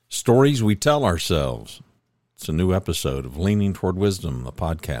Stories we tell ourselves. It's a new episode of Leaning Toward Wisdom, the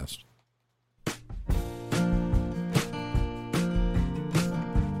podcast.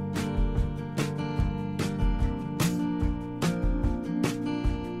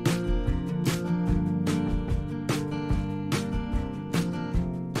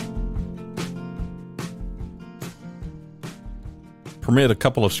 Permit a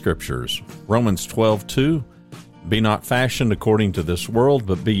couple of scriptures. Romans 12:2. Be not fashioned according to this world,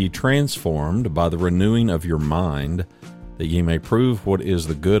 but be ye transformed by the renewing of your mind, that ye may prove what is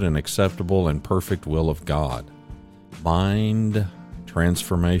the good and acceptable and perfect will of God. Mind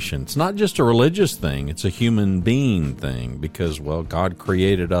transformation. It's not just a religious thing, it's a human being thing, because, well, God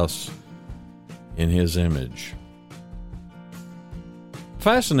created us in His image.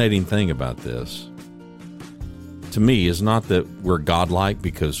 Fascinating thing about this, to me, is not that we're godlike,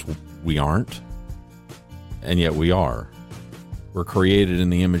 because we aren't. And yet we are. We're created in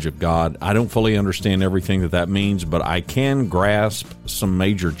the image of God. I don't fully understand everything that means, but I can grasp some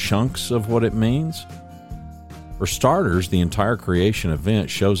major chunks of what it means. For starters, the entire creation event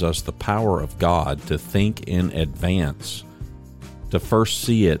shows us the power of God to think in advance, to first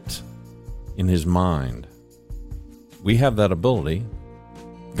see it in His mind. We have that ability.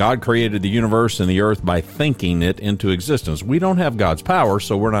 God created the universe and the earth by thinking it into existence. We don't have God's power,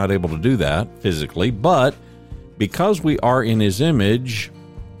 so we're not able to do that physically, but because we are in His image,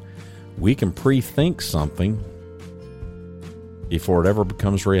 we can pre-think something before it ever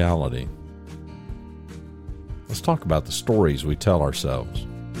becomes reality. Let's talk about the stories we tell ourselves.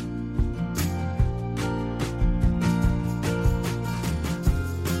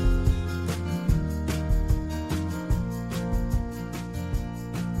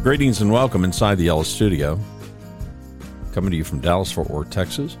 Greetings and welcome inside the Yellow Studio, coming to you from Dallas-Fort Worth,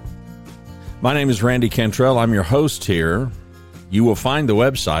 Texas. My name is Randy Cantrell. I'm your host here. You will find the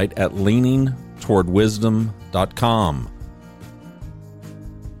website at leaningtowardwisdom.com.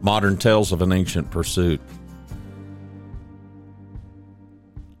 Modern Tales of an Ancient Pursuit.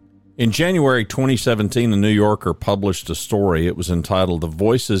 In January 2017, the New Yorker published a story. It was entitled, "The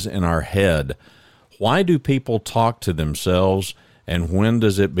Voices in Our Head. Why do people talk to themselves, and when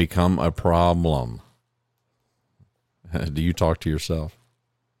does it become a problem?" Do you talk to yourself?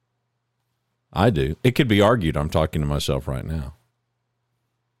 I do. It could be argued I'm talking to myself right now.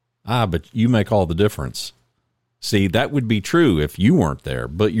 But you make all the difference. See, that would be true if you weren't there,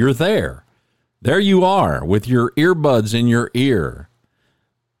 but you're there. There you are with your earbuds in your ear.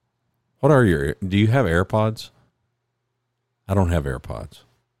 Do you have AirPods? I don't have AirPods.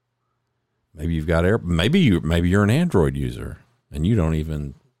 Maybe you've got maybe you're an Android user and you don't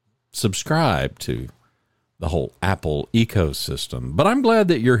even subscribe to the whole Apple ecosystem. But I'm glad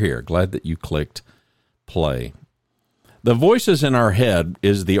that you're here. Glad that you clicked play. The Voices in Our Head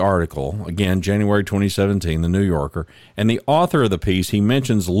is the article. Again, January 2017, the New Yorker. And the author of the piece, he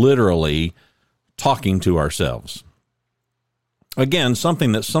mentions literally talking to ourselves. Again,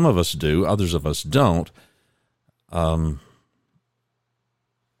 something that some of us do, others of us don't. Neither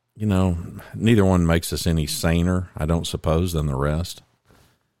one makes us any saner, I don't suppose, than the rest.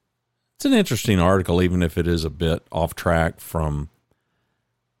 It's an interesting article, even if it is a bit off track from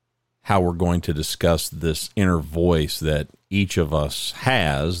how we're going to discuss this inner voice that each of us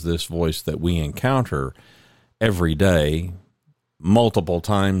has, this voice that we encounter every day, multiple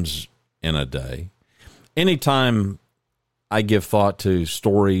times in a day. Anytime I give thought to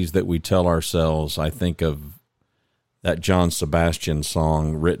stories that we tell ourselves, I think of that John Sebastian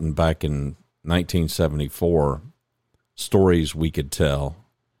song written back in 1974, Stories We Could Tell.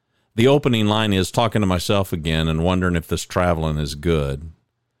 The opening line is, talking to myself again and wondering if this traveling is good.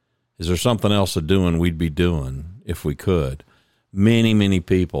 Is there something else to doing we'd be doing if we could? Many, many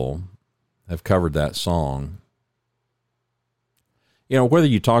people have covered that song. Whether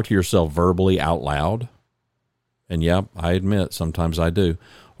you talk to yourself verbally out loud, and yeah, I admit sometimes I do,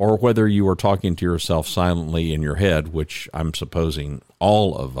 or whether you are talking to yourself silently in your head, which I'm supposing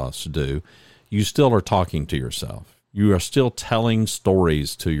all of us do, you still are talking to yourself. You are still telling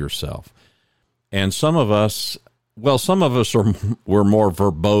stories to yourself. And some of us we're more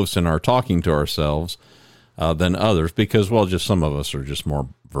verbose in our talking to ourselves than others because, just some of us are just more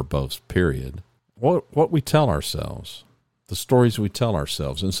verbose, period. What we tell ourselves, the stories we tell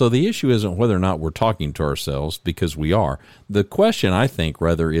ourselves. And so the issue isn't whether or not we're talking to ourselves, because we are. The question, I think,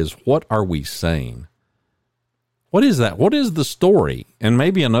 rather, is what are we saying? What is that? What is the story? And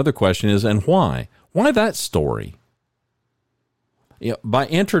maybe another question is, and why? Why that story? By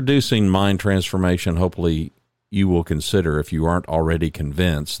introducing mind transformation, hopefully you will consider, if you aren't already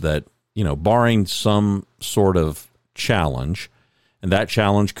convinced, that, barring some sort of challenge, And that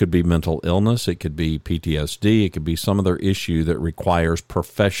challenge could be mental illness, it could be PTSD, it could be some other issue that requires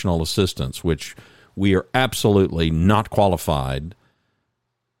professional assistance, which we are absolutely not qualified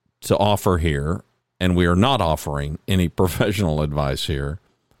to offer here, and we are not offering any professional advice here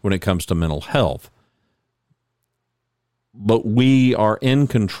when it comes to mental health. But we are in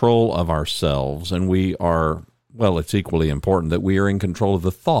control of ourselves, and we are, well, it's equally important that we are in control of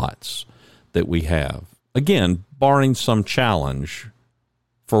the thoughts that we have. Again, barring some challenge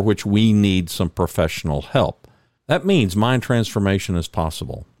for which we need some professional help. That means mind transformation is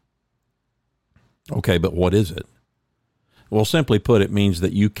possible. Okay, but what is it? Well, simply put, it means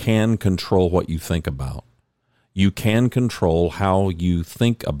that you can control what you think about. You can control how you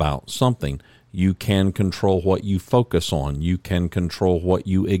think about something. You can control what you focus on. You can control what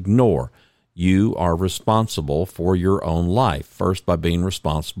you ignore. You are responsible for your own life, first by being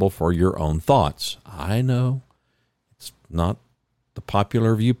responsible for your own thoughts. I know it's not the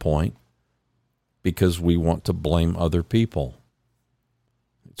popular viewpoint because we want to blame other people.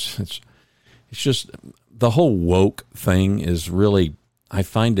 It's just the whole woke thing is really, I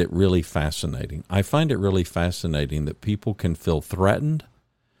find it really fascinating. I find it really fascinating that people can feel threatened,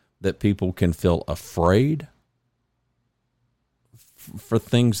 that people can feel afraid for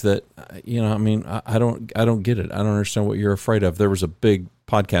things that, I don't get it. I don't understand what you're afraid of. There was a big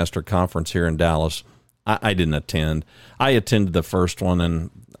podcaster conference here in Dallas. I didn't attend. I attended the first one, and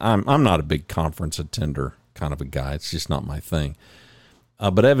I'm not a big conference attender kind of a guy. It's just not my thing.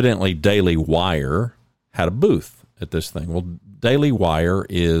 But evidently Daily Wire had a booth at this thing. Well, Daily Wire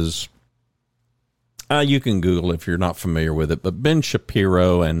is, you can Google if you're not familiar with it, but Ben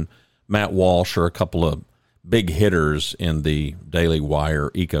Shapiro and Matt Walsh are a couple of big hitters in the Daily Wire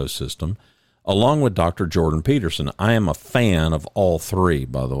ecosystem, along with Dr. Jordan Peterson. I am a fan of all three,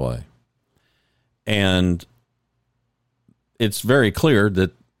 by the way. And it's very clear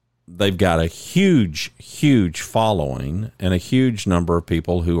that they've got a huge, huge following and a huge number of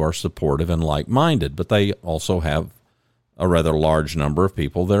people who are supportive and like-minded, but they also have a rather large number of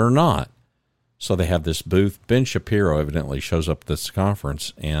people that are not. So they have this booth. Ben Shapiro evidently shows up at this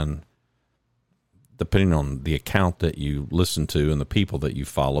conference, and depending on the account that you listen to and the people that you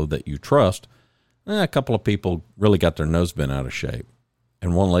follow, that you trust, a couple of people really got their nose bent out of shape.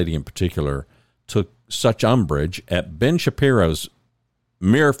 And one lady in particular took such umbrage at Ben Shapiro's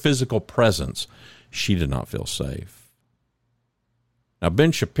mere physical presence. She did not feel safe. Now,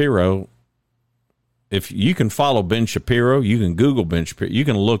 Ben Shapiro, if you can follow Ben Shapiro, you can Google Ben Shapiro, you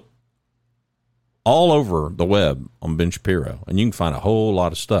can look all over the web on Ben Shapiro, and you can find a whole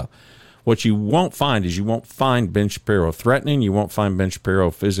lot of stuff. What you won't find is you won't find Ben Shapiro threatening. You won't find Ben Shapiro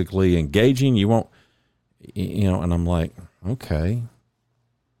physically engaging. You won't, and I'm like, okay.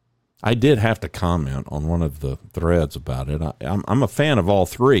 I did have to comment on one of the threads about it. I'm a fan of all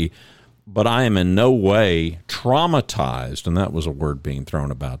three, but I am in no way traumatized, and that was a word being thrown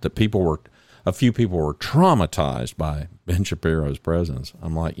about, that a few people were traumatized by Ben Shapiro's presence.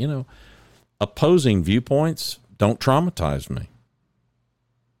 I'm like, opposing viewpoints don't traumatize me.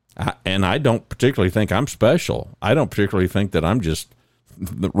 And I don't particularly think I'm special. I don't particularly think that I'm just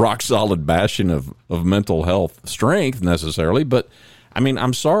the rock solid bastion of mental health strength necessarily, but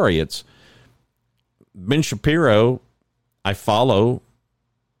I'm sorry. It's Ben Shapiro. I follow.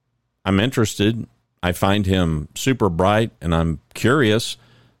 I'm interested. I find him super bright, and I'm curious.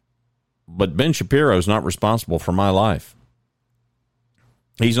 But Ben Shapiro is not responsible for my life.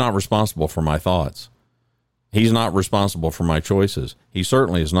 He's not responsible for my thoughts. He's not responsible for my choices. He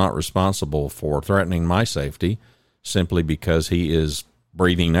certainly is not responsible for threatening my safety simply because he is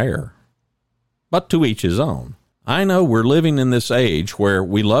breathing air. But to each his own. I know we're living in this age where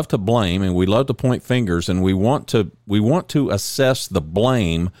we love to blame and we love to point fingers, and we want to assess the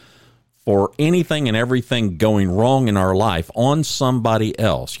blame for anything and everything going wrong in our life on somebody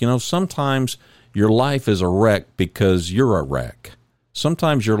else. Sometimes your life is a wreck because you're a wreck.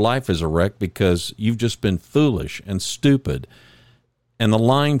 Sometimes your life is a wreck because you've just been foolish and stupid. And the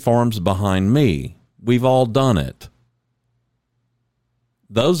line forms behind me. We've all done it.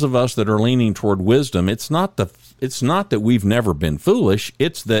 Those of us that are leaning toward wisdom, it's not that we've never been foolish.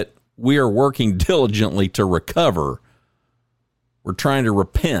 It's that we are working diligently to recover. We're trying to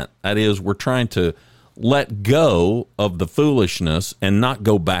repent. That is, we're trying to let go of the foolishness and not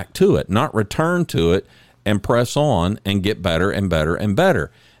go back to it, not return to it, and press on and get better and better and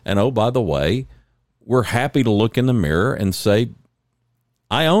better. And oh, by the way, we're happy to look in the mirror and say,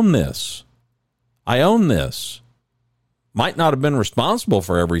 I own this. I own this. Might not have been responsible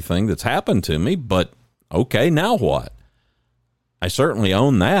for everything that's happened to me, but okay, now what? I certainly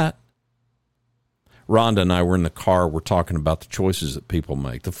own that. Rhonda and I were in the car. We're talking about the choices that people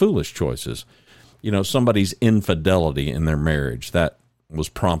make, the foolish choices. Somebody's infidelity in their marriage. That was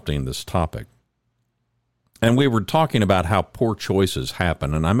prompting this topic. And we were talking about how poor choices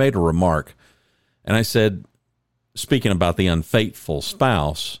happen. And I made a remark, and I said, speaking about the unfaithful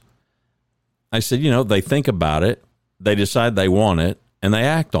spouse, I said, they think about it, they decide they want it, and they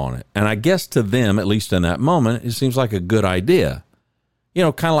act on it. And I guess to them, at least in that moment, it seems like a good idea.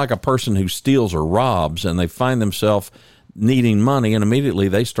 Kind of like a person who steals or robs, and they find themselves needing money, and immediately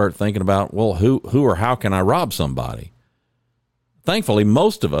they start thinking about, well, who or how can I rob somebody? Thankfully,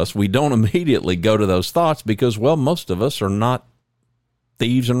 most of us, we don't immediately go to those thoughts because, well, most of us are not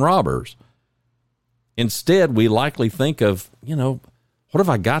thieves and robbers. Instead, we likely think of, what have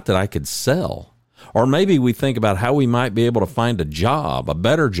I got that I could sell? Or maybe we think about how we might be able to find a job, a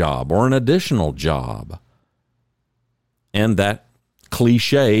better job, or an additional job. And that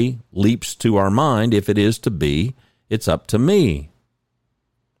cliche leaps to our mind. If it is to be, it's up to me.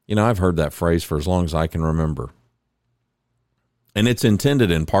 I've heard that phrase for as long as I can remember. And it's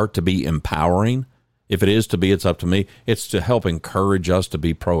intended in part to be empowering. If it is to be, it's up to me. It's to help encourage us to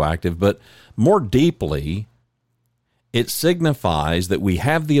be proactive. But more deeply, it signifies that we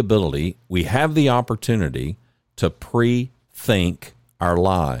have the ability, we have the opportunity to pre-think our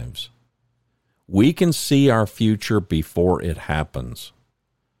lives. We can see our future before it happens.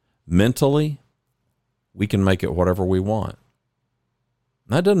 Mentally, we can make it whatever we want.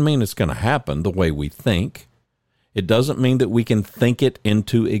 That doesn't mean it's going to happen the way we think. It doesn't mean that we can think it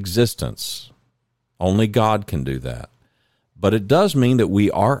into existence. Only God can do that. But it does mean that we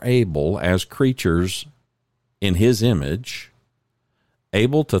are able, as creatures in His image,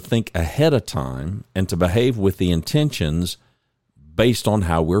 able to think ahead of time and to behave with the intentions based on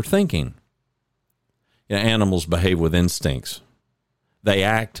how we're thinking. Animals behave with instincts. They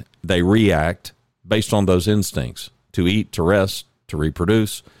act, they react based on those instincts, to eat, to rest, to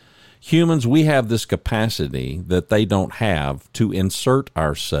reproduce. Humans, we have this capacity that they don't have to insert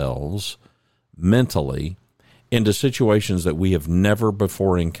ourselves mentally into situations that we have never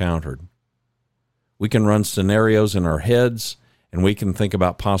before encountered. We can run scenarios in our heads, and we can think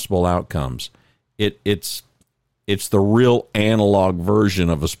about possible outcomes. It's the real analog version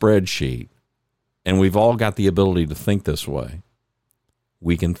of a spreadsheet, and we've all got the ability to think this way.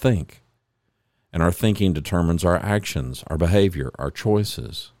 We can think, and our thinking determines our actions, our behavior, our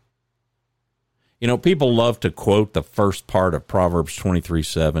choices. People love to quote the first part of Proverbs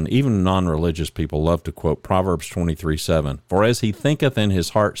 23:7. Even non-religious people love to quote Proverbs 23:7. For as he thinketh in his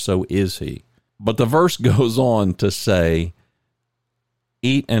heart, so is he. But the verse goes on to say,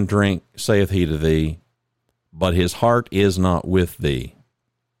 eat and drink, saith he to thee, but his heart is not with thee.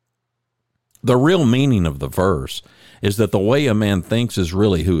 The real meaning of the verse is that the way a man thinks is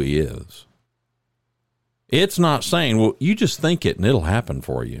really who he is. It's not saying, well, you just think it and it'll happen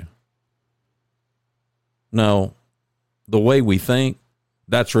for you. No, the way we think,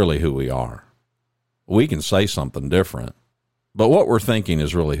 that's really who we are. We can say something different, but what we're thinking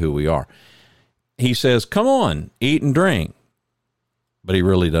is really who we are. He says, come on, eat and drink, but he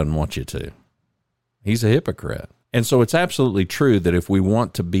really doesn't want you to. He's a hypocrite. And so it's absolutely true that if we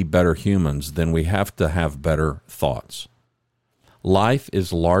want to be better humans, then we have to have better thoughts. Life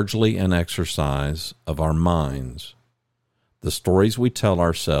is largely an exercise of our minds. The stories we tell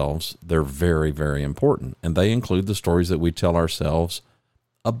ourselves, they're very, very important, and they include the stories that we tell ourselves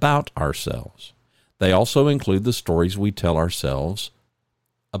about ourselves. They also include the stories we tell ourselves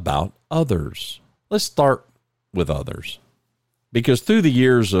about others. Let's start with others, because through the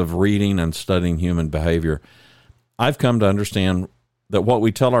years of reading and studying human behavior, I've come to understand that what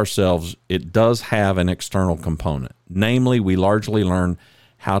we tell ourselves, it does have an external component. Namely, we largely learn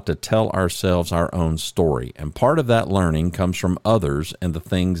how to tell ourselves our own story. And part of that learning comes from others and the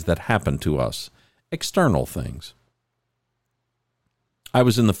things that happen to us, external things. I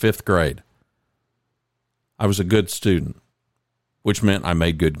was in the 5th grade. I was a good student, which meant I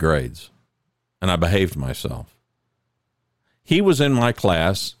made good grades, and I behaved myself. He was in my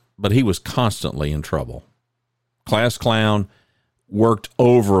class, but he was constantly in trouble. Class clown, worked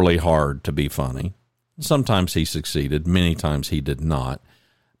overly hard to be funny. Sometimes he succeeded, many times he did not.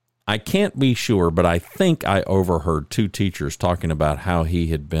 I can't be sure, but I think I overheard 2 teachers talking about how he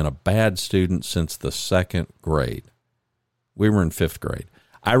had been a bad student since the 2nd grade. We were in 5th grade.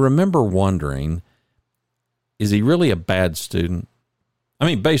 I remember wondering, is he really a bad student? I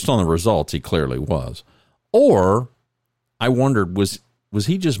mean, based on the results, he clearly was. Or I wondered, was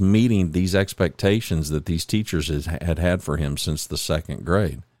he just meeting these expectations that these teachers had for him since the 2nd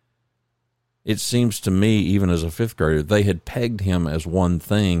grade? It seems to me, even as a 5th grader, they had pegged him as one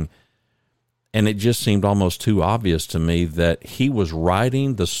thing, And it just seemed almost too obvious to me that he was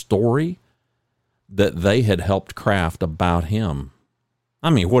writing the story that they had helped craft about him. I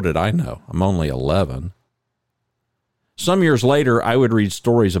mean, what did I know? I'm only 11. Some years later, I would read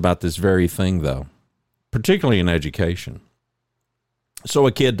stories about this very thing, though, particularly in education. So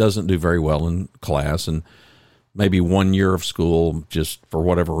a kid doesn't do very well in class, and maybe 1 year of school, just for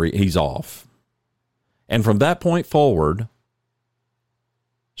whatever reason, he's off. And from that point forward,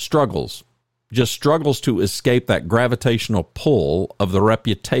 struggles to escape that gravitational pull of the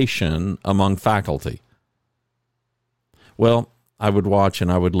reputation among faculty. Well, I would watch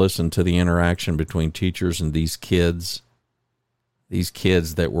and I would listen to the interaction between teachers and these kids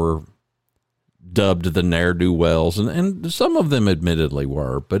that were dubbed the ne'er-do-wells, and some of them admittedly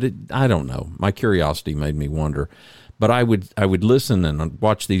were, but I don't know. My curiosity made me wonder. But I would listen and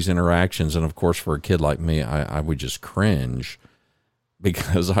watch these interactions, and of course, for a kid like me, I would just cringe,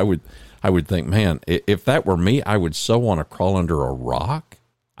 because I would think, man, if that were me, I would so want to crawl under a rock.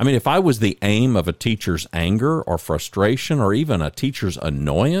 I mean, if I was the aim of a teacher's anger or frustration or even a teacher's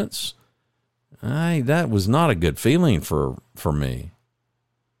annoyance, that was not a good feeling for me.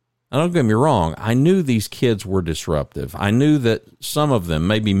 Now, don't get me wrong. I knew these kids were disruptive. I knew that some of them,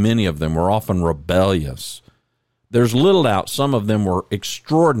 maybe many of them, were often rebellious. There's little doubt some of them were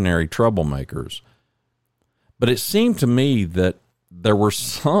extraordinary troublemakers. But it seemed to me that there were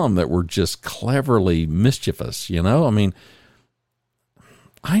some that were just cleverly mischievous, you know? I mean,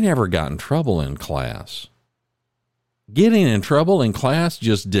 I never got in trouble in class. Getting in trouble in class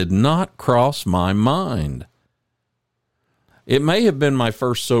just did not cross my mind. It may have been my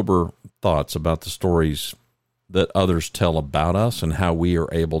first sober thoughts about the stories that others tell about us and how we are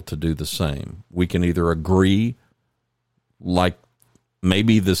able to do the same. We can either agree, like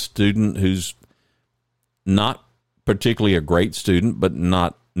maybe the student who's not particularly a great student, but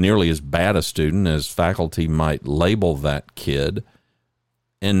not nearly as bad a student as faculty might label that kid,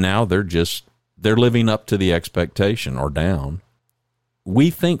 and now they're living up to the expectation or down. We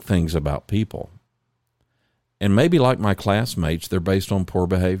think things about people. And maybe like my classmates, they're based on poor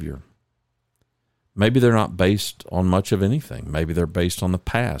behavior. Maybe they're not based on much of anything. Maybe they're based on the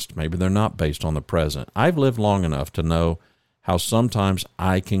past. Maybe they're not based on the present. I've lived long enough to know how sometimes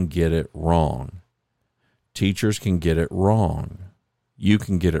I can get it wrong. Teachers can get it wrong. You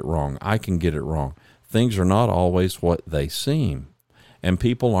can get it wrong. I can get it wrong. Things are not always what they seem, and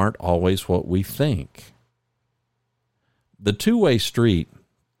people aren't always what we think. The two-way street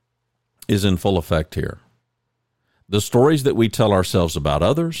is in full effect here. The stories that we tell ourselves about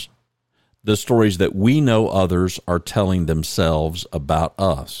others, the stories that we know others are telling themselves about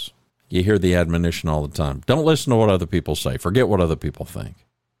us. You hear the admonition all the time. Don't listen to what other people say. Forget what other people think.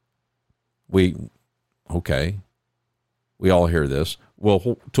 We all hear this.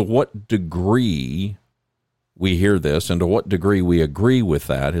 Well, to what degree we hear this and to what degree we agree with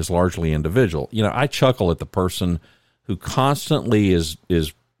that is largely individual. You know, I chuckle at the person who constantly is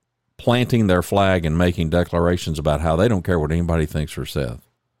planting their flag and making declarations about how they don't care what anybody thinks or says.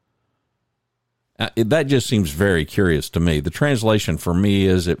 That just seems very curious to me. The translation for me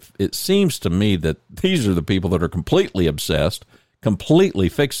is it seems to me that these are the people that are completely obsessed, completely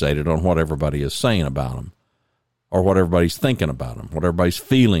fixated on what everybody is saying about them, or what everybody's thinking about them, what everybody's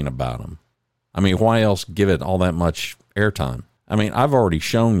feeling about them. I mean, why else give it all that much airtime? I mean, I've already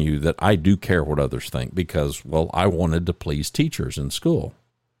shown you that I do care what others think because, well, I wanted to please teachers in school.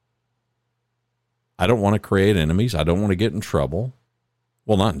 I don't want to create enemies. I don't want to get in trouble.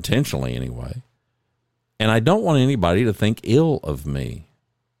 Well, not intentionally anyway. And I don't want anybody to think ill of me.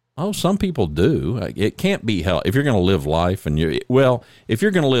 Oh, some people do. It can't be helped. If you're going to live life and if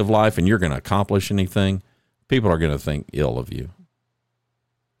you're going to live life and you're going to accomplish anything, people are going to think ill of you.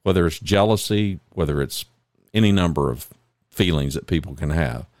 Whether it's jealousy, whether it's any number of feelings that people can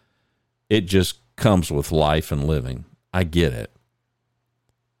have. It just comes with life and living. I get it.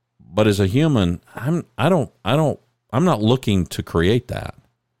 But as a human, I'm not looking to create that.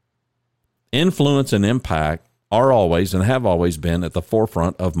 Influence and impact are always and have always been at the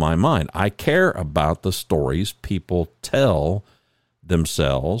forefront of my mind. I care about the stories people tell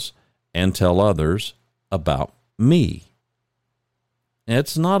themselves and tell others about me.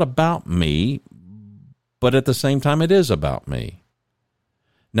 It's not about me, but at the same time, it is about me.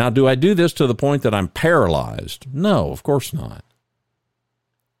 Now, do I do this to the point that I'm paralyzed? No, of course not.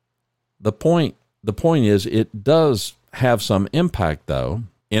 The point is it does have some impact, though,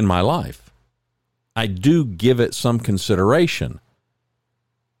 in my life. I do give it some consideration.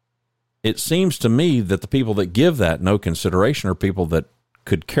 It seems to me that the people that give that no consideration are people that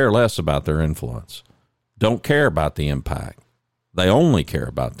could care less about their influence, don't care about the impact. They only care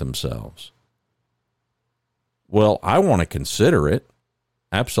about themselves. Well, I want to consider it.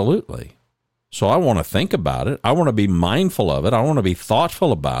 Absolutely. So I want to think about it. I want to be mindful of it. I want to be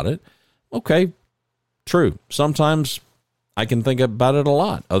thoughtful about it. Okay, true. Sometimes I can think about it a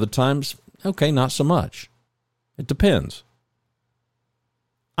lot. Other times, okay, not so much. It depends.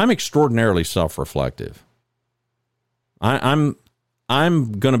 I'm extraordinarily self-reflective. I'm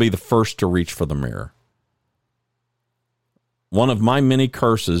going to be the first to reach for the mirror. One of my many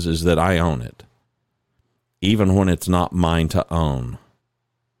curses is that I own it, even when it's not mine to own.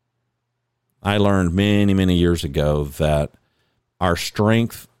 I learned many, many years ago that our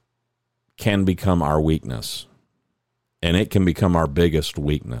strength can become our weakness, and it can become our biggest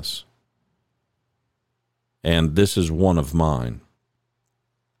weakness. And this is one of mine.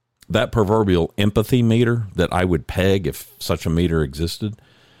 That proverbial empathy meter that I would peg if such a meter existed,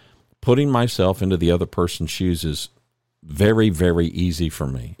 putting myself into the other person's shoes is very, very easy for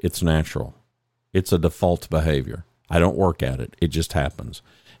me. It's natural. It's a default behavior. I don't work at it. It just happens.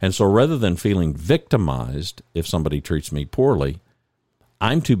 And so rather than feeling victimized if somebody treats me poorly,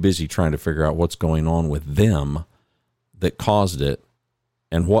 I'm too busy trying to figure out what's going on with them that caused it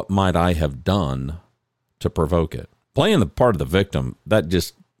and what might I have done to provoke it. Playing the part of the victim, that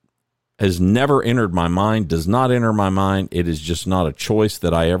just has never entered my mind, does not enter my mind. It is just not a choice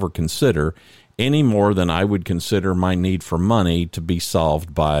that I ever consider any more than I would consider my need for money to be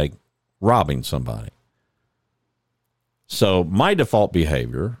solved by robbing somebody. So my default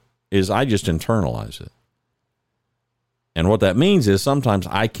behavior is I just internalize it. And what that means is sometimes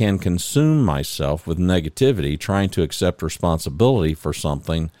I can consume myself with negativity trying to accept responsibility for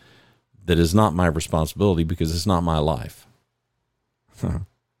something that is not my responsibility because it's not my life.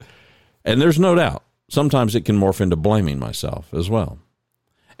 And there's no doubt, sometimes it can morph into blaming myself as well.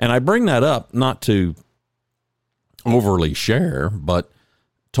 And I bring that up not to overly share, but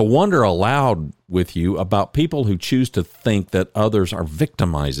to wonder aloud with you about people who choose to think that others are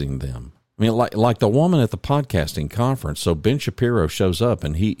victimizing them. I mean, like the woman at the podcasting conference. So Ben Shapiro shows up,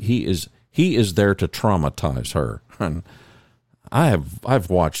 and he is there to traumatize her. And I've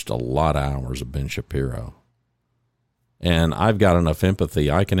watched a lot of hours of Ben Shapiro, and I've got enough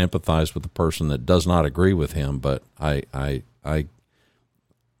empathy. I can empathize with the person that does not agree with him, but I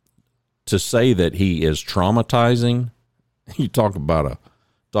to say that he is traumatizing, you talk about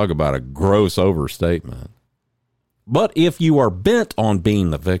a gross overstatement. But if you are bent on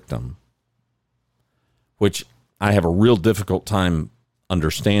being the victim, which I have a real difficult time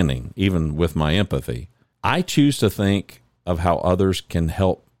understanding, even with my empathy, I choose to think of how others can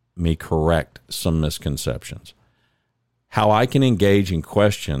help me correct some misconceptions, how I can engage in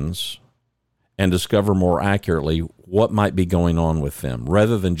questions and discover more accurately what might be going on with them,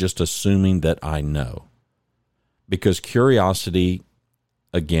 rather than just assuming that I know. Because curiosity,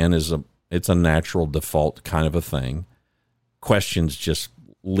 again, it's a natural default kind of a thing. Questions just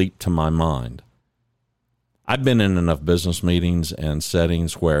leap to my mind. I've been in enough business meetings and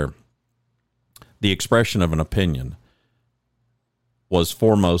settings where the expression of an opinion was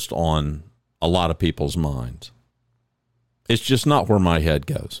foremost on a lot of people's minds. It's just not where my head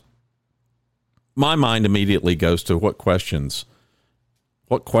goes. My mind immediately goes to what questions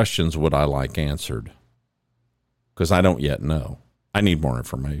would I like answered? Because I don't yet know. I need more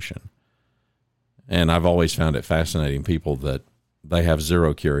information. And I've always found it fascinating, people that they have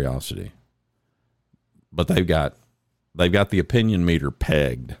zero curiosity, but they've got the opinion meter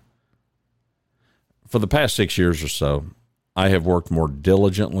pegged. For the past 6 years or so, I have worked more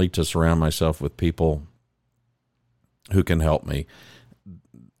diligently to surround myself with people who can help me.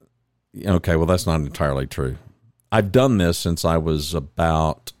 Okay, well, that's not entirely true. I've done this since I was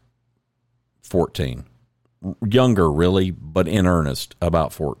about 14. Younger, really, but in earnest,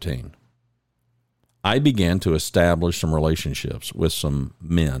 about 14. I began to establish some relationships with some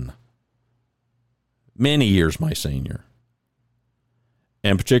men, many years my senior,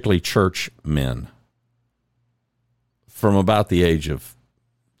 and particularly church men, from about the age of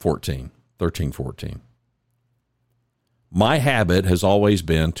 13, 14. My habit has always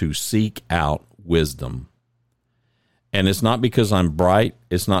been to seek out wisdom. And it's not because I'm bright.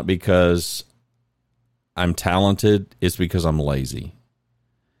 It's not because I'm talented. It's because I'm lazy.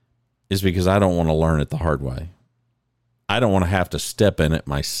 It's because I don't want to learn it the hard way. I don't want to have to step in it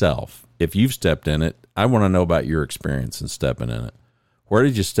myself. If you've stepped in it, I want to know about your experience in stepping in it. Where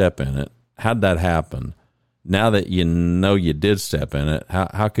did you step in it? How did that happen? Now that you know you did step in it,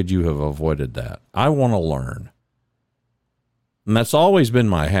 how could you have avoided that? I want to learn. And that's always been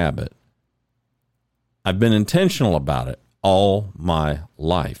my habit. I've been intentional about it all my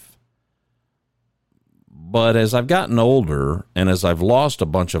life. But as I've gotten older and as I've lost a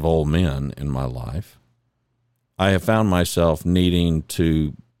bunch of old men in my life, I have found myself needing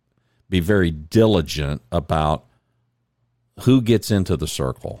to be very diligent about who gets into the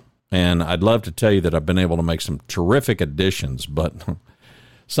circle. And I'd love to tell you that I've been able to make some terrific additions, but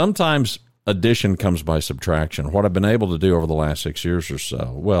sometimes addition comes by subtraction. What I've been able to do over the last 6 years or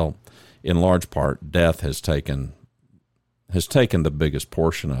so, well, in large part, death has taken the biggest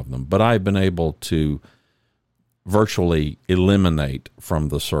portion of them, but I've been able to virtually eliminate from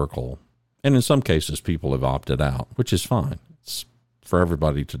the circle. And in some cases, people have opted out, which is fine. It's for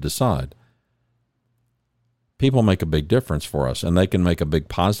everybody to decide. People make a big difference for us, and they can make a big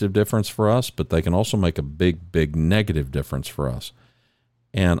positive difference for us, but they can also make a big, big negative difference for us.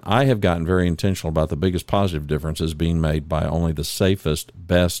 And I have gotten very intentional about the biggest positive differences being made by only the safest,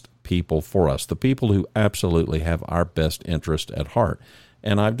 best people for us, the people who absolutely have our best interest at heart.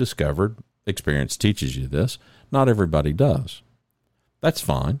 And I've discovered, experience teaches you this, not everybody does. That's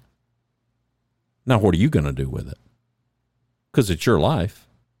fine. Now, what are you going to do with it? Because it's your life.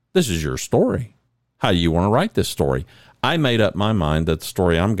 This is your story. How do you want to write this story? I made up my mind that the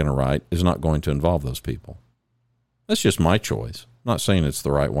story I'm going to write is not going to involve those people. That's just my choice. I'm not saying it's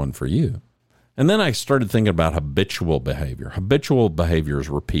the right one for you. And then I started thinking about habitual behavior. Habitual behavior is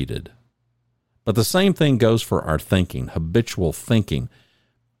repeated. But the same thing goes for our thinking, habitual thinking.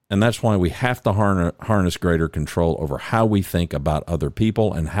 And that's why we have to harness greater control over how we think about other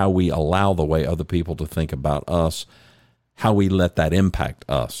people and how we allow the way other people to think about us, how we let that impact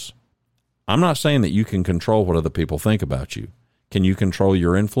us. I'm not saying that you can control what other people think about you. Can you control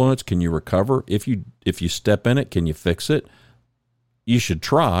your influence? Can you recover? If you step in it, can you fix it? You should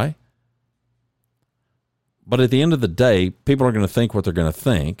try. But at the end of the day, people are going to think what they're going to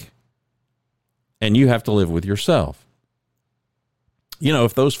think, and you have to live with yourself. You know,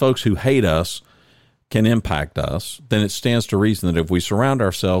 if those folks who hate us can impact us, then it stands to reason that if we surround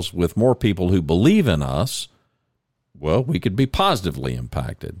ourselves with more people who believe in us, well, we could be positively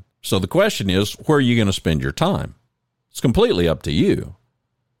impacted. So the question is, where are you going to spend your time? It's completely up to you.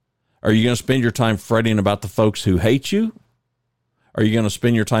 Are you going to spend your time fretting about the folks who hate you? Are you going to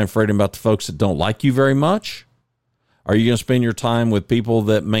spend your time fretting about the folks that don't like you very much? Are you going to spend your time with people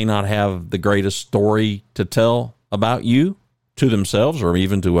that may not have the greatest story to tell about you to themselves or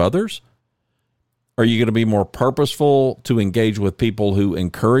even to others? Are you going to be more purposeful to engage with people who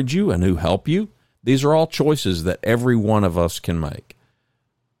encourage you and who help you? These are all choices that every one of us can make.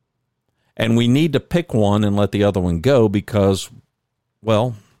 And we need to pick one and let the other one go because,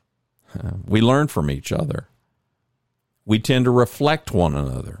 well, we learn from each other. We tend to reflect one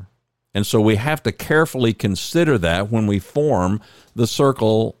another. And so we have to carefully consider that when we form the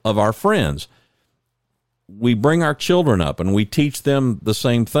circle of our friends. We bring our children up and we teach them the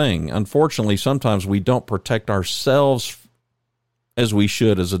same thing. Unfortunately, sometimes we don't protect ourselves as we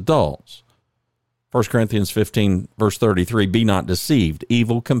should as adults. 1 Corinthians 15, verse 33, be not deceived.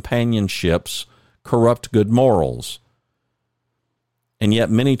 Evil companionships corrupt good morals. And yet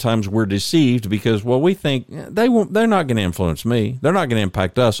many times we're deceived because, well, we think they're not going to influence me. They're not going to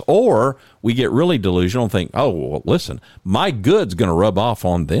impact us. Or we get really delusional and think, oh, well, listen, my good's going to rub off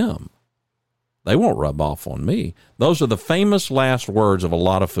on them. They won't rub off on me. Those are the famous last words of a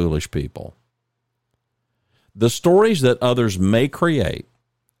lot of foolish people. The stories that others may create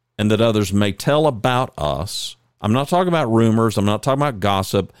and that others may tell about us, I'm not talking about rumors, I'm not talking about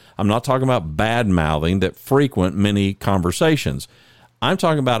gossip, I'm not talking about bad-mouthing that frequent many conversations. I'm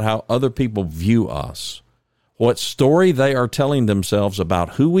talking about how other people view us, what story they are telling themselves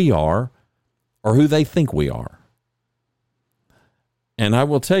about who we are or who they think we are. And I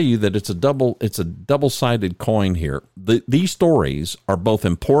will tell you that it's a double-sided coin here. These stories are both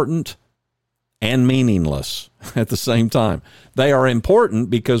important and meaningless at the same time. They are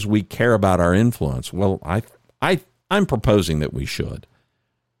important because we care about our influence. Well, I'm proposing that we should.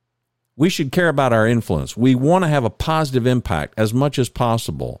 We should care about our influence. We want to have a positive impact as much as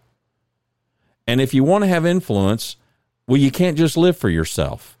possible. And if you want to have influence, well, you can't just live for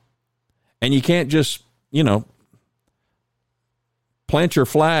yourself. And you can't just, plant your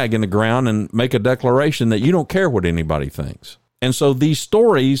flag in the ground and make a declaration that you don't care what anybody thinks. And so these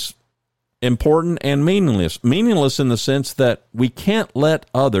stories, important and meaningless. Meaningless in the sense that we can't let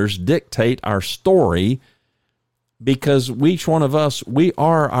others dictate our story because each one of us, we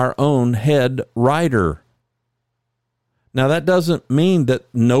are our own head writer. Now, that doesn't mean that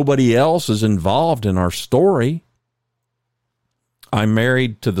nobody else is involved in our story. I'm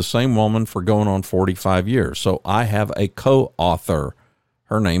married to the same woman for going on 45 years, so I have a co-author.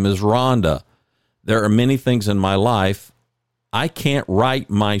 Her name is Rhonda. There are many things in my life I can't write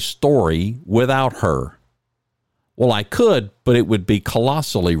my story without her. Well, I could, but it would be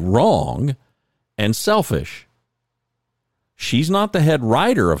colossally wrong and selfish. She's not the head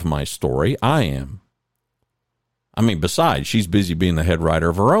writer of my story. I am. I mean, besides, she's busy being the head writer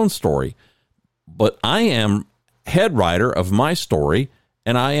of her own story. But I am head writer of my story,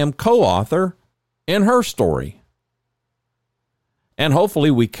 and I am co-author in her story. And hopefully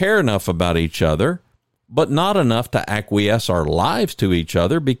we care enough about each other, but not enough to acquiesce our lives to each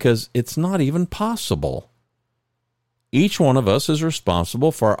other, because it's not even possible. Each one of us is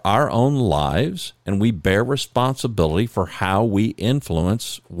responsible for our own lives, and we bear responsibility for how we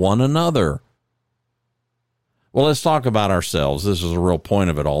influence one another. Well, let's talk about ourselves. This is a real point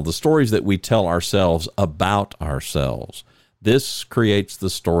of it all. The stories that we tell ourselves about ourselves. This creates the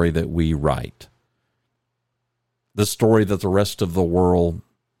story that we write. The story that the rest of the world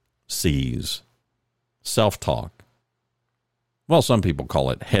sees. Self-talk. Well, some people call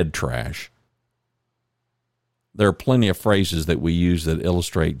it head trash. There are plenty of phrases that we use that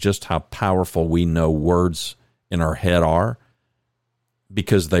illustrate just how powerful we know words in our head are,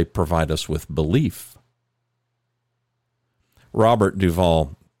 because they provide us with belief. Robert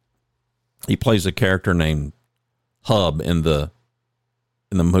Duvall, he plays a character named Hub in the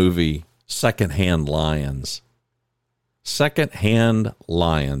movie Secondhand Lions. Secondhand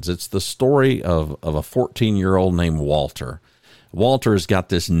Lions. It's the story of a 14-year-old named Walter. Walter's got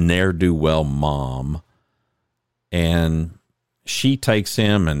this ne'er-do-well mom, and she takes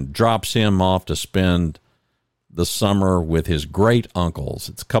him and drops him off to spend the summer with his great uncles.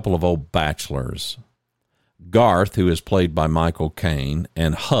 It's a couple of old bachelors. Garth, who is played by Michael Caine,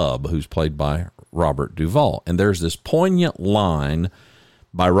 and Hub, who's played by Robert Duvall. And there's this poignant line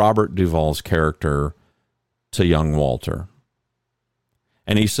by Robert Duvall's character to young Walter.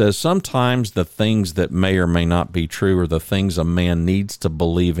 And he says, sometimes the things that may or may not be true are the things a man needs to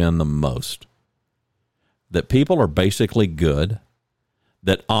believe in the most. That people are basically good,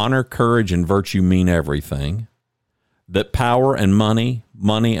 that honor, courage, and virtue mean everything, that power and money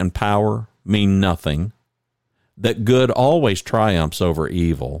and power mean nothing, that good always triumphs over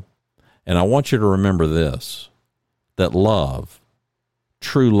evil. And I want you to remember this, that love,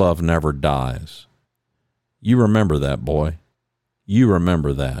 true love, never dies. You remember that, boy. You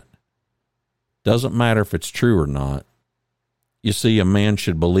remember that. Doesn't matter if it's true or not. You see, a man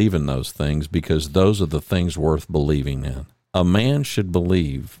should believe in those things because those are the things worth believing in. A man should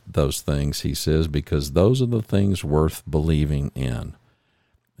believe those things, he says, because those are the things worth believing in.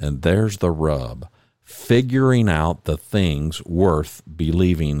 And there's the rub. Figuring out the things worth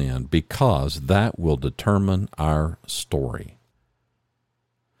believing in, because that will determine our story.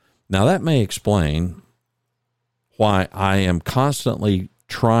 Now, that may explain why I am constantly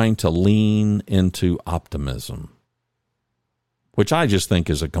trying to lean into optimism, which I just think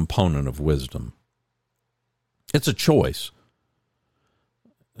is a component of wisdom. It's a choice.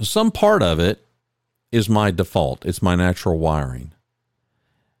 Some part of it is my default. It's my natural wiring.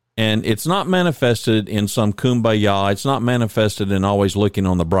 And it's not manifested in some kumbaya. It's not manifested in always looking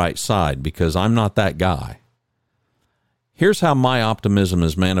on the bright side, because I'm not that guy. Here's how my optimism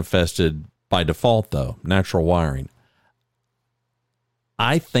is manifested by default, though, natural wiring.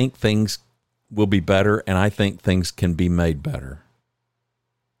 I think things will be better, and I think things can be made better.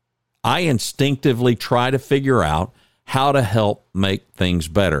 I instinctively try to figure out how to help make things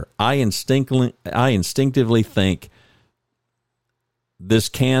better. I instinctively think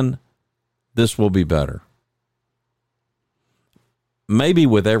this will be better. Maybe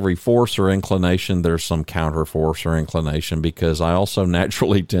with every force or inclination, there's some counter force or inclination, because I also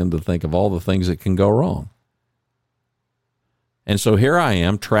naturally tend to think of all the things that can go wrong. And so here I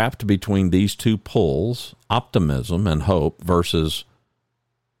am trapped between these two pulls, optimism and hope versus,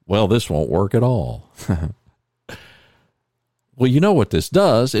 well, this won't work at all. Well, you know what this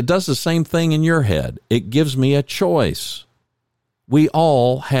does? It does the same thing in your head. It gives me a choice. We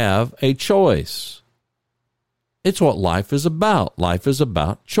all have a choice. It's what life is about. Life is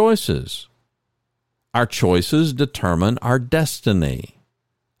about choices. Our choices determine our destiny,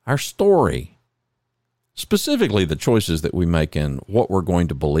 our story. Specifically, the choices that we make in what we're going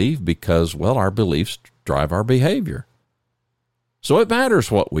to believe, because, well, our beliefs drive our behavior. So it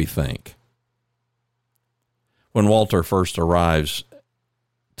matters what we think. When Walter first arrives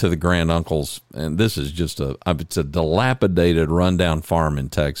to the granduncles, and this is just it's a dilapidated, rundown farm in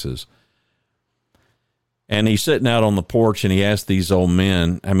Texas. And he's sitting out on the porch, and he asks these old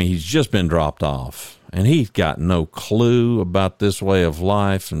men, he's just been dropped off, and he's got no clue about this way of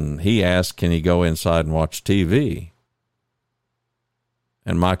life. And he asks, can he go inside and watch TV?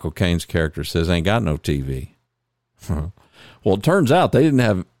 And Michael Caine's character says, ain't got no TV. Well, it turns out they didn't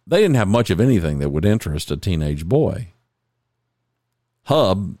have much of anything that would interest a teenage boy.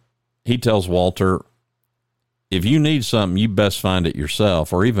 Hub, he tells Walter, If you need something, you best find it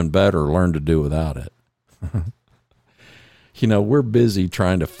yourself, or even better, learn to do without it. We're busy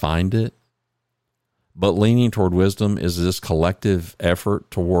trying to find it, but leaning toward wisdom is this collective effort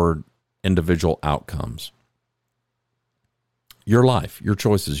toward individual outcomes. Your life, your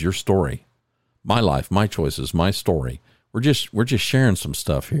choices, your story. My life, my choices, my story. We're just sharing some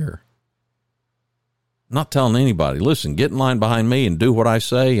stuff here. Not telling anybody, listen, get in line behind me and do what I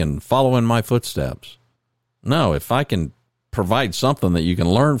say and follow in my footsteps. No, if I can provide something that you can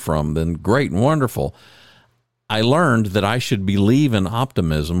learn from, then great and wonderful. I learned that I should believe in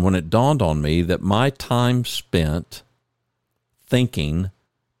optimism when it dawned on me that my time spent thinking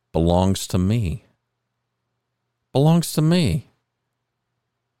belongs to me. Belongs to me.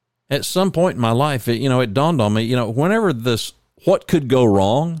 At some point in my life, it dawned on me, whenever this what could go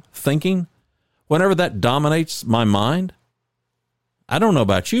wrong thinking, whenever that dominates my mind, I don't know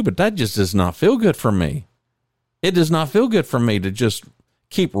about you, but that just does not feel good for me. It does not feel good for me to just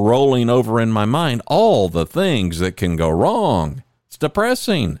keep rolling over in my mind all the things that can go wrong. It's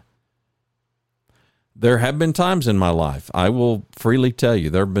depressing. There have been times in my life, I will freely tell you,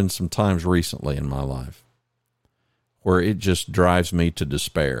 there have been some times recently in my life where it just drives me to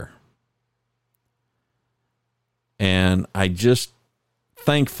despair. And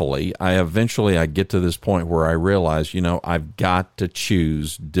thankfully, I get to this point where I realize, I've got to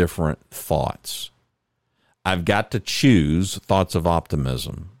choose different thoughts. I've got to choose thoughts of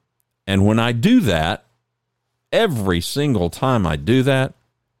optimism. And when I do that, every single time I do that,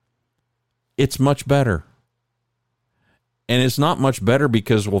 it's much better. And it's not much better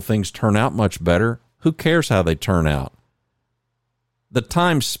because, things turn out much better. Who cares how they turn out? The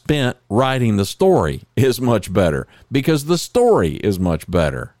time spent writing the story is much better because the story is much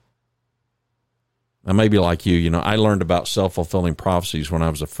better. I may be like you, I learned about self-fulfilling prophecies when I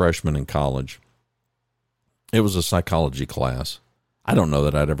was a freshman in college. It was a psychology class. I don't know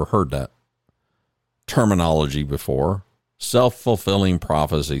that I'd ever heard that terminology before. Self-fulfilling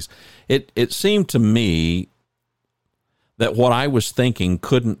prophecies. It seemed to me that what I was thinking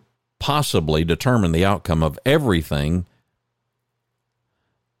couldn't possibly determine the outcome of everything,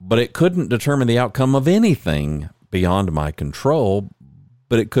 but it couldn't determine the outcome of anything beyond my control,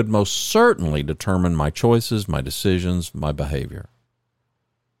 but it could most certainly determine my choices, my decisions, my behavior.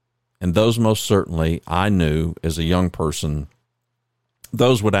 And those most certainly, I knew as a young person,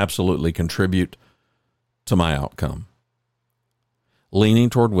 those would absolutely contribute to my outcome. Leaning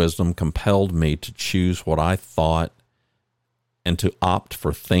toward wisdom compelled me to choose what I thought and to opt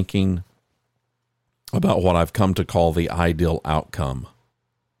for thinking about what I've come to call the ideal outcome,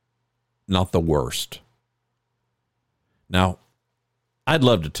 not the worst. Now, I'd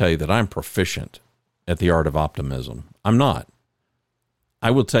love to tell you that I'm proficient at the art of optimism. I'm not. I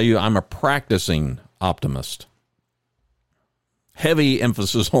will tell you I'm a practicing optimist. Heavy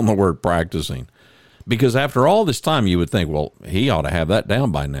emphasis on the word practicing. Because after all this time, you would think, well, he ought to have that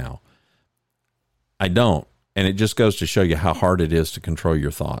down by now. I don't. And it just goes to show you how hard it is to control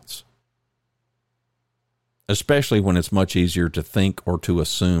your thoughts. Especially when it's much easier to think or to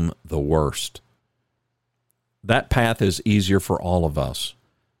assume the worst. That path is easier for all of us.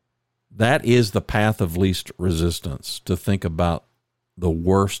 That is the path of least resistance, to think about the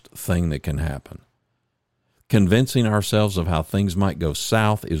worst thing that can happen. Convincing ourselves of how things might go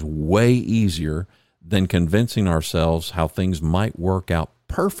south is way easier than convincing ourselves how things might work out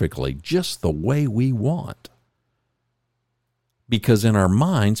perfectly just the way we want. Because in our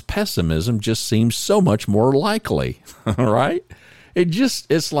minds, pessimism just seems so much more likely, right?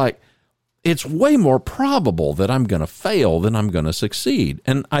 It's like, it's way more probable that I'm going to fail than I'm going to succeed.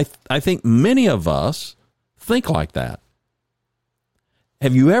 And I think many of us think like that.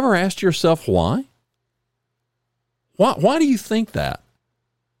 Have you ever asked yourself why? Why do you think that?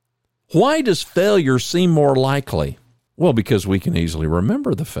 Why does failure seem more likely? Well, because we can easily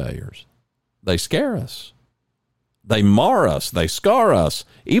remember the failures. They scare us. They mar us. They scar us,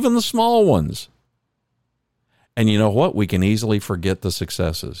 even the small ones. And you know what? We can easily forget the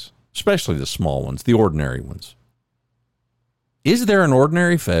successes, especially the small ones, the ordinary ones. Is there an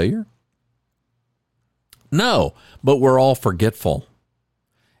ordinary failure? No, but we're all forgetful.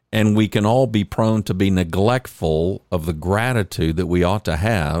 And we can all be prone to be neglectful of the gratitude that we ought to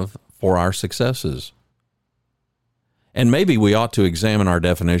have for our successes. And maybe we ought to examine our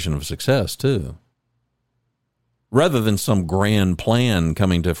definition of success too. Rather than some grand plan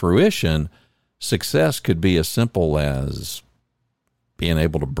coming to fruition, success could be as simple as being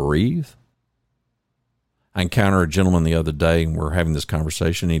able to breathe. I encountered a gentleman the other day, and we're having this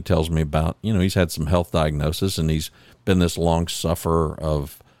conversation. He tells me about, he's had some health diagnosis, and he's been this long sufferer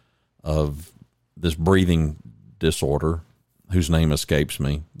of this breathing disorder whose name escapes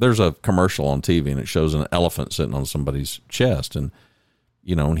me. There's a commercial on TV and it shows an elephant sitting on somebody's chest, and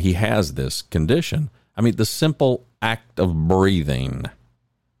and he has this condition. I mean, the simple act of breathing,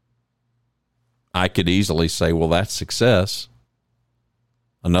 I could easily say, well, that's success.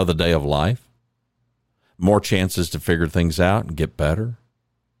 Another day of life, more chances to figure things out and get better,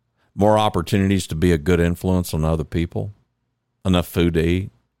 more opportunities to be a good influence on other people, enough food to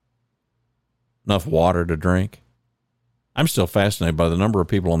eat, enough water to drink. I'm still fascinated by the number of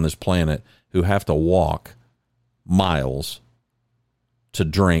people on this planet who have to walk miles to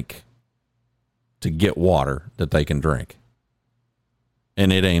drink, to get water that they can drink.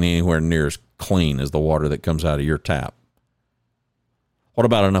 And it ain't anywhere near as clean as the water that comes out of your tap. What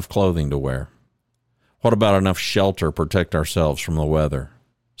about enough clothing to wear? What about enough shelter to protect ourselves from the weather?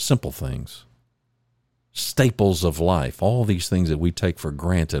 Simple things. Staples of life. All these things that we take for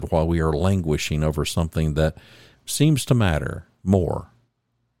granted while we are languishing over something that seems to matter more.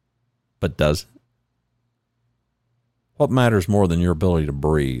 But does it? What matters more than your ability to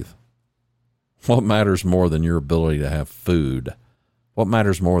breathe? What matters more than your ability to have food? What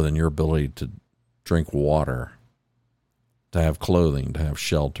matters more than your ability to drink water, to have clothing, to have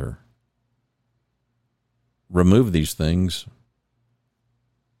shelter? Remove these things.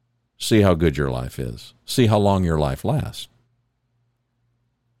 See how good your life is. See how long your life lasts.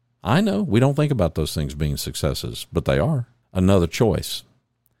 I know we don't think about those things being successes, but they are. Another choice.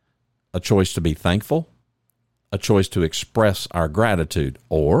 A choice to be thankful, a choice to express our gratitude,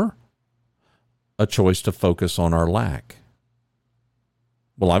 or a choice to focus on our lack.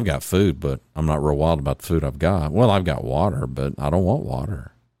 Well, I've got food, but I'm not real wild about the food I've got. Well, I've got water, but I don't want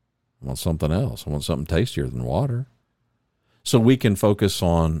water. I want something else. I want something tastier than water. So we can focus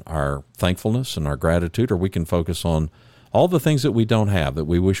on our thankfulness and our gratitude, or we can focus on all the things that we don't have that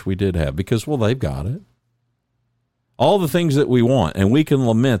we wish we did have because, well, they've got it. All the things that we want, and we can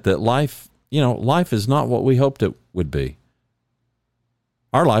lament that life is not what we hoped it would be.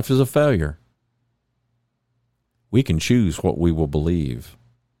 Our life is a failure. We can choose what we will believe.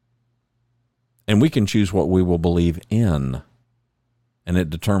 And we can choose what we will believe in. And it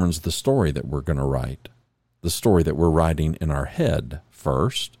determines the story that we're going to write, the story that we're writing in our head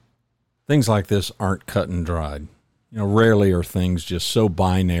first. Things like this aren't cut and dried. Rarely are things just so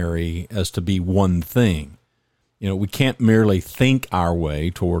binary as to be one thing. We can't merely think our way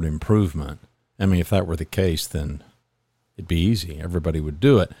toward improvement. I mean, if that were the case, then it'd be easy. Everybody would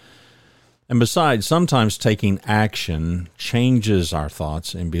do it. And besides, sometimes taking action changes our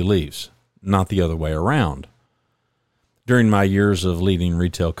thoughts and beliefs, not the other way around. During my years of leading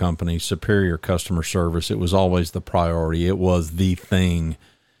retail companies, superior customer service, it was always the priority. It was the thing.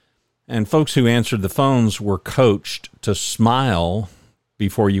 And folks who answered the phones were coached to smile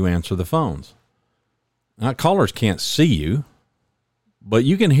before you answer the phones. Now, callers can't see you, but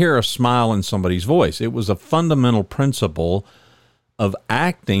you can hear a smile in somebody's voice. It was a fundamental principle of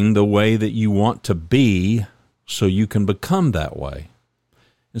acting the way that you want to be so you can become that way.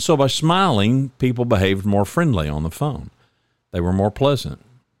 And so by smiling, people behaved more friendly on the phone. They were more pleasant.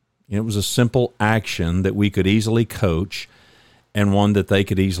 It was a simple action that we could easily coach and one that they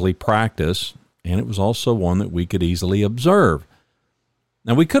could easily practice, and it was also one that we could easily observe.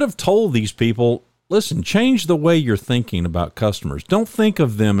 Now, we could have told these people, listen, change the way you're thinking about customers. Don't think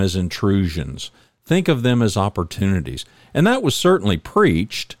of them as intrusions. Think of them as opportunities. And that was certainly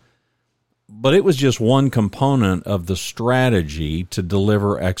preached, but it was just one component of the strategy to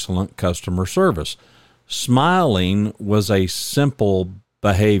deliver excellent customer service. Smiling was a simple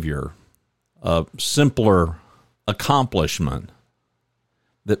behavior, a simpler accomplishment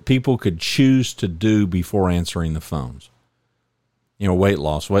that people could choose to do before answering the phones. Weight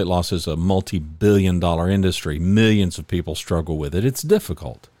loss. Weight loss is a multi-billion-dollar industry. Millions of people struggle with it. It's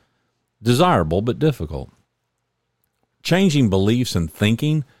difficult. Desirable, but difficult. Changing beliefs and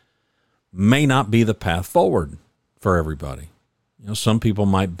thinking may not be the path forward for everybody. Some people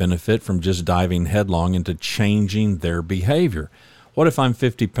might benefit from just diving headlong into changing their behavior. What if I'm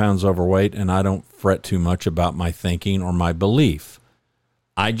 50 pounds overweight and I don't fret too much about my thinking or my belief?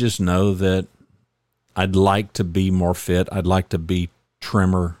 I just know that I'd like to be more fit. I'd like to be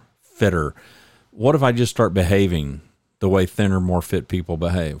trimmer, fitter. What if I just start behaving the way thinner, more fit people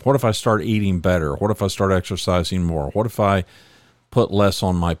behave? What if I start eating better? What if I start exercising more? What if I put less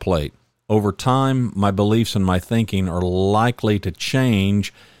on my plate? Over time, my beliefs and my thinking are likely to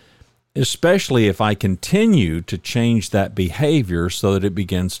change, especially if I continue to change that behavior so that it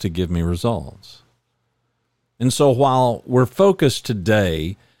begins to give me results. And so while we're focused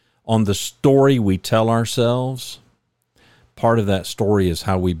today on the story we tell ourselves, part of that story is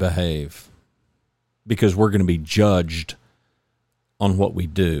how we behave. because we're going to be judged on what we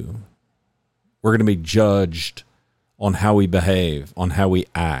do. We're going to be judged on how we behave, on how we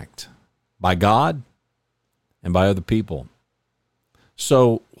act, by God and by other people.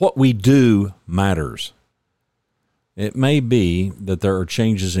 So what we do matters. It may be that there are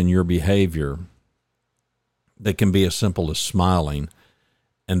changes in your behavior that can be as simple as smiling,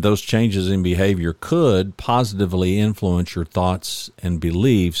 and those changes in behavior could positively influence your thoughts and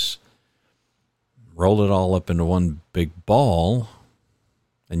beliefs. Roll it all up into one big ball,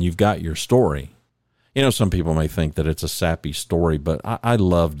 and you've got your story. You know, some people may think that it's a sappy story, but I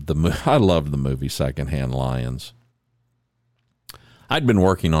loved the movie Secondhand Lions. I'd been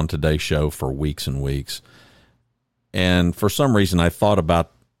working on Today's Show for weeks and weeks, and for some reason I thought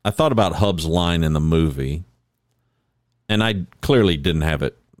about Hub's line in the movie, and I clearly didn't have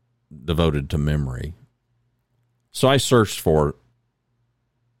it devoted to memory. So I searched for it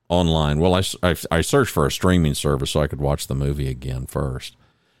online. Well, I searched for a streaming service so I could watch the movie again first.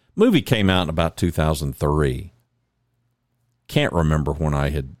 Movie came out in about 2003. Can't remember when I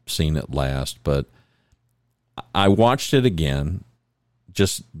had seen it last, but I watched it again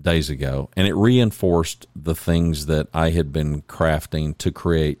just days ago, and it reinforced the things that I had been crafting to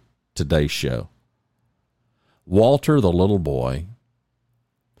create Today's Show. Walter, the little boy,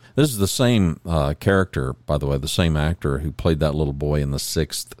 this is the same character, by the way, the same actor who played that little boy in The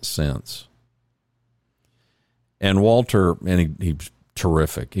Sixth Sense. And Walter, and he was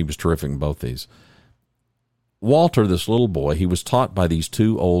terrific. He was terrific in both these. Walter, this little boy, he was taught by these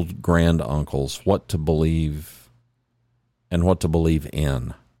two old grand uncles what to believe and what to believe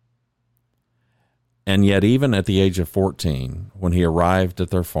in. And yet, even at the age of 14, when he arrived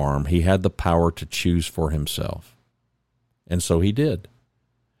at their farm, he had the power to choose for himself. And so he did.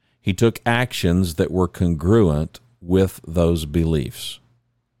 He took actions that were congruent with those beliefs.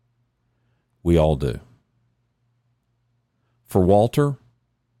 We all do. For Walter,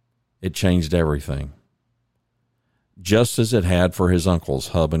 it changed everything, just as it had for his uncles,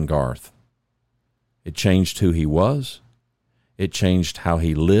 Hub and Garth. It changed who he was. It changed how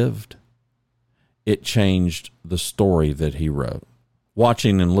he lived. It changed the story that he wrote.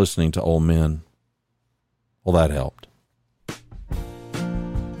 Watching and listening to old men, well, that helped.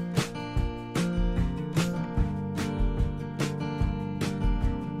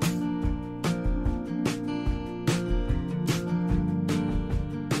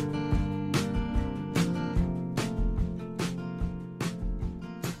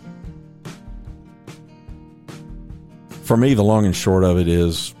 For me, the long and short of it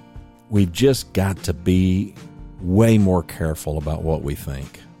is we've just got to be way more careful about what we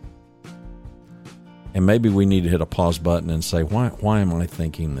think. And maybe we need to hit a pause button and say, why am I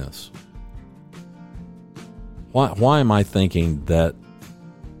thinking this? Why am I thinking that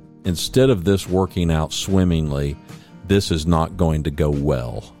instead of this working out swimmingly, this is not going to go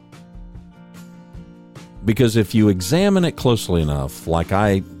well? Because if you examine it closely enough, like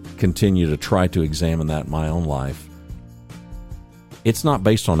I continue to try to examine that in my own life, it's not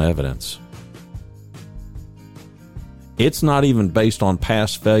based on evidence. It's not even based on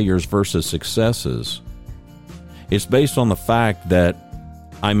past failures versus successes. It's based on the fact that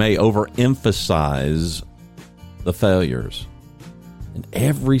I may overemphasize the failures. And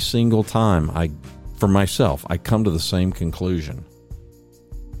every single time for myself, I come to the same conclusion.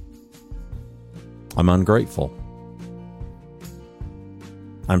 I'm ungrateful.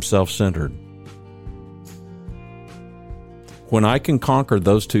 I'm self-centered. When I can conquer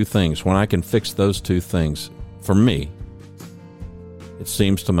those two things, when I can fix those two things, for me, it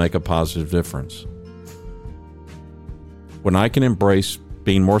seems to make a positive difference. When I can embrace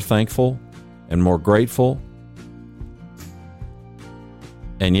being more thankful and more grateful,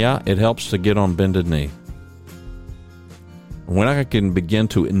 and yeah, it helps to get on bended knee. When I can begin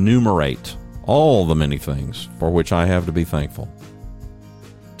to enumerate all the many things for which I have to be thankful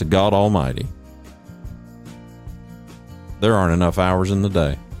to God Almighty, there aren't enough hours in the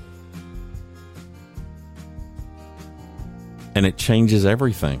day. And it changes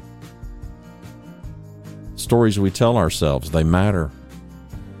everything. Stories we tell ourselves, they matter.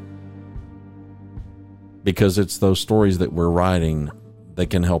 Because it's those stories that we're writing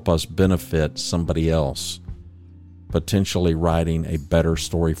that can help us benefit somebody else, potentially writing a better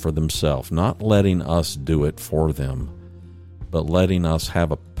story for themselves, not letting us do it for them, but letting us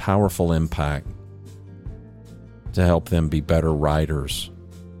have a powerful impact to help them be better writers.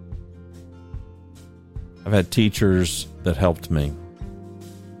 I've had teachers that helped me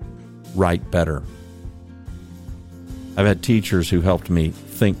write better. I've had teachers who helped me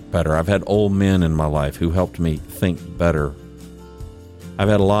think better. I've had old men in my life who helped me think better. I've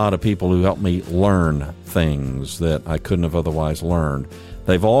had a lot of people who helped me learn things that I couldn't have otherwise learned.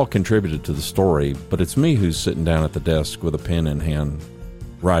 They've all contributed to the story, but it's me who's sitting down at the desk with a pen in hand,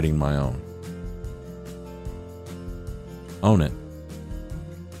 writing my own. Own it.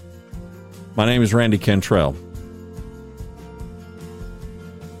 My name is Randy Cantrell.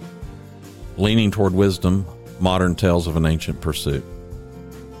 Leaning toward wisdom, modern tales of an ancient pursuit.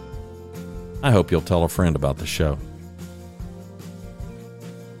 I hope you'll tell a friend about the show.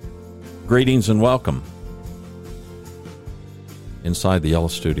 Greetings and welcome inside the Yellow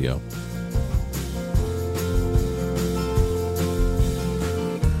Studio.